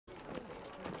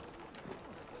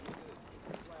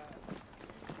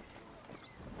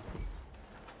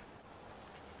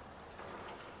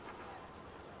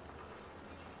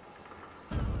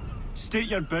State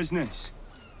your business.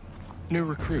 New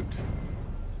recruit.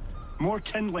 More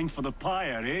kindling for the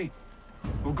pyre, eh?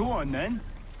 Well, go on then.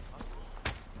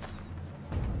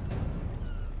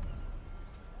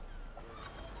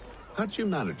 How'd you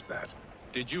manage that?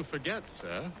 Did you forget,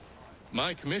 sir?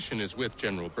 My commission is with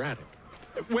General Braddock.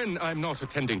 When I'm not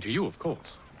attending to you, of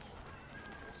course.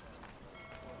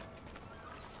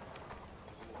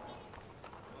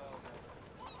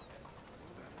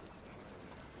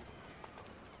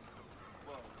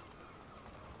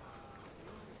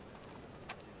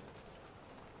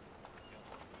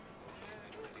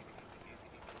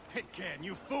 Pitcairn,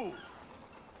 you fool!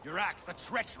 Your acts are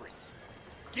treacherous.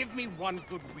 Give me one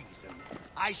good reason.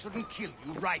 I shouldn't kill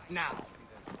you right now.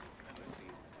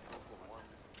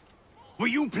 Were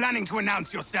you planning to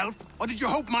announce yourself? Or did you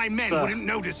hope my men Sir, wouldn't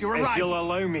notice your arrival? if you'll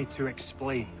allow me to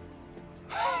explain.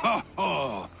 Ho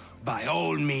ho! By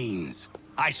all means.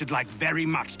 I should like very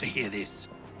much to hear this.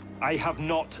 I have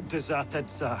not deserted,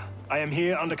 sir. I am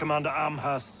here under Commander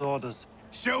Amherst's orders.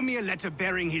 Show me a letter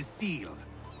bearing his seal,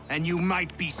 and you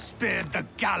might be spared the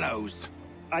gallows.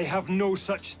 I have no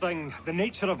such thing. The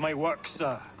nature of my work,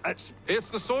 sir, It's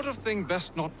the sort of thing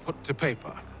best not put to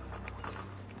paper.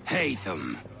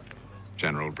 Hatham.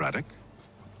 General Braddock?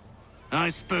 I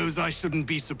suppose I shouldn't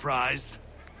be surprised.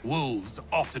 Wolves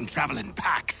often travel in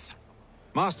packs.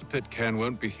 Master Pitcairn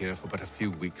won't be here for but a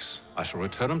few weeks. I shall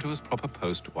return him to his proper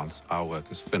post once our work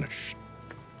is finished.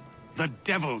 The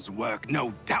devil's work,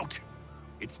 no doubt.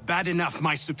 It's bad enough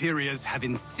my superiors have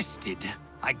insisted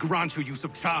I grant you use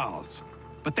of Charles.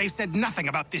 But they've said nothing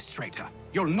about this traitor.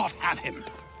 You'll not have him.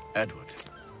 Edward,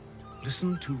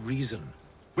 listen to reason.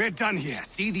 We're done here.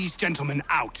 See these gentlemen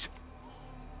out.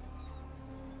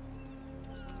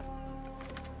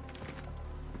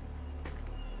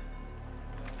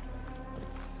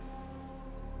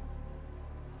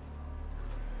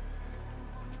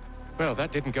 Well,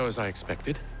 that didn't go as I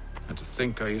expected. And to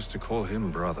think I used to call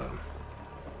him brother.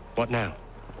 What now?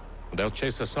 They'll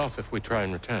chase us off if we try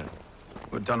and return.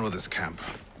 We're done with this camp.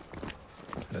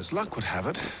 And as luck would have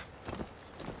it,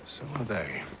 so are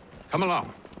they. Come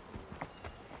along.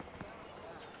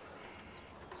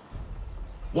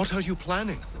 What are you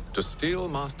planning? To steal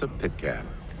Master Pitcairn.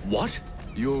 What?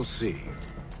 You'll see.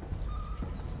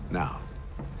 Now,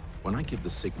 when I give the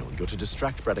signal, you're to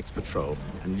distract Braddock's patrol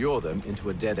and lure them into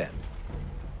a dead end.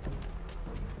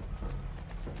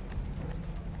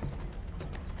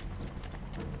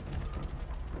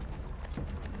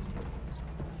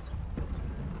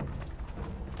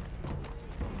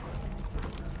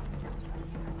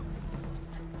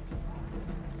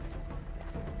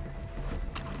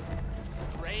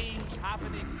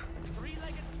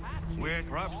 We're...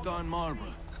 Perhaps down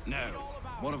Marlborough. No.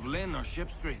 One of Lynn or Ship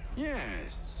Street.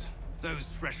 Yes. Those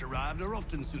fresh arrived are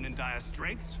often soon in dire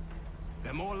straits.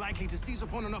 They're more likely to seize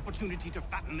upon an opportunity to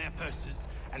fatten their purses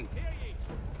and... Hear ye!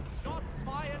 Shots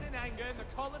fired in anger in the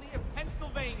colony of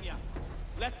Pennsylvania.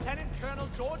 Lieutenant Colonel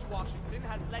George Washington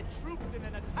has led troops in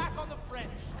an attack on the French.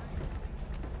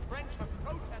 The French have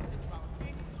protested to our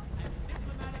king, and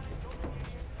diplomatic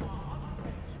negotiations are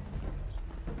underway.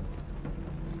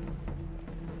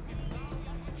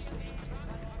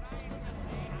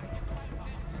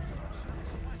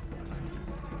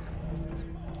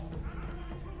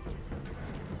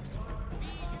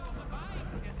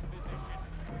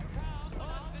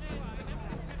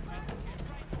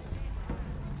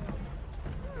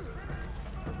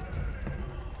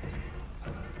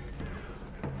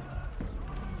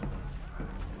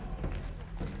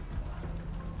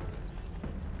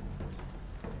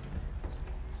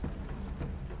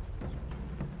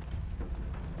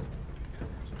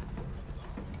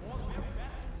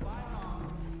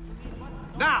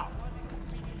 Now!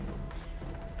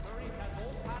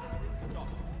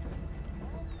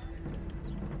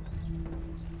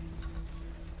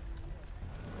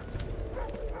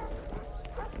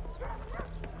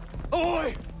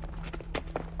 Oi!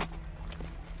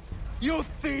 You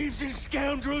thieves and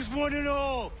scoundrels, one and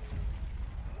all!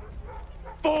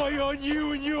 Fire on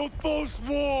you and your false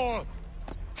war!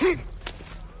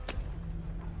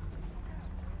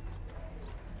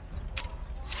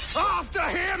 After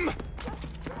him!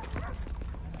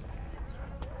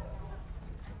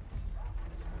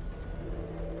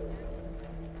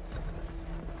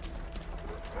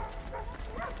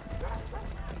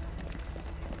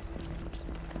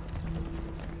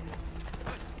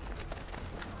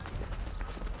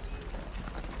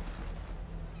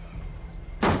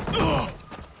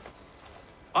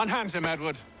 Unhand him,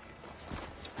 Edward.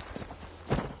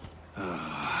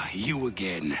 You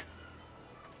again.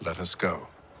 Let us go.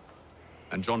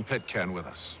 And John Pitcairn with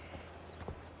us.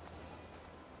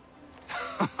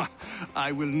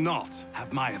 I will not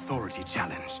have my authority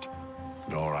challenged.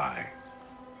 Nor I.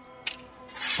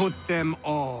 Put them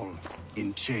all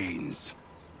in chains.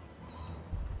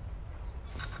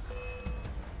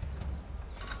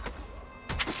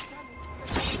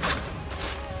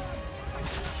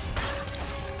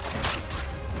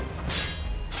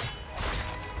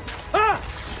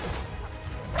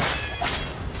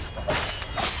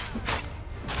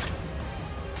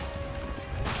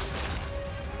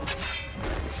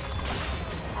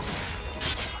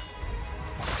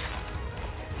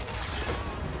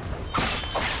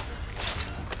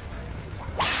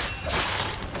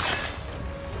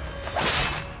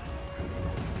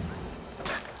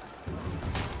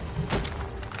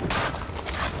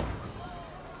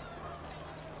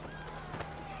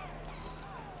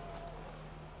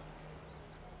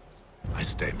 I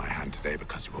stay my hand today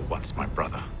because you were once my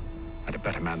brother, and a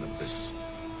better man than this.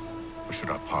 Or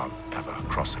should our paths ever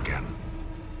cross again,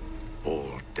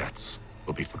 all debts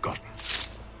will be forgotten.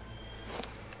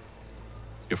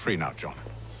 You're free now, John.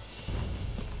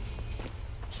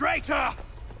 Traitor!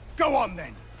 Go on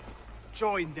then!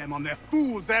 Join them on their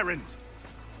fool's errand.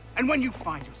 And when you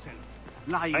find yourself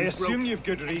lying I assume broken you've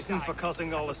good reason for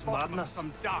causing all this madness.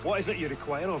 What is it you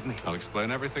require of me? I'll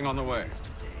explain everything on the way.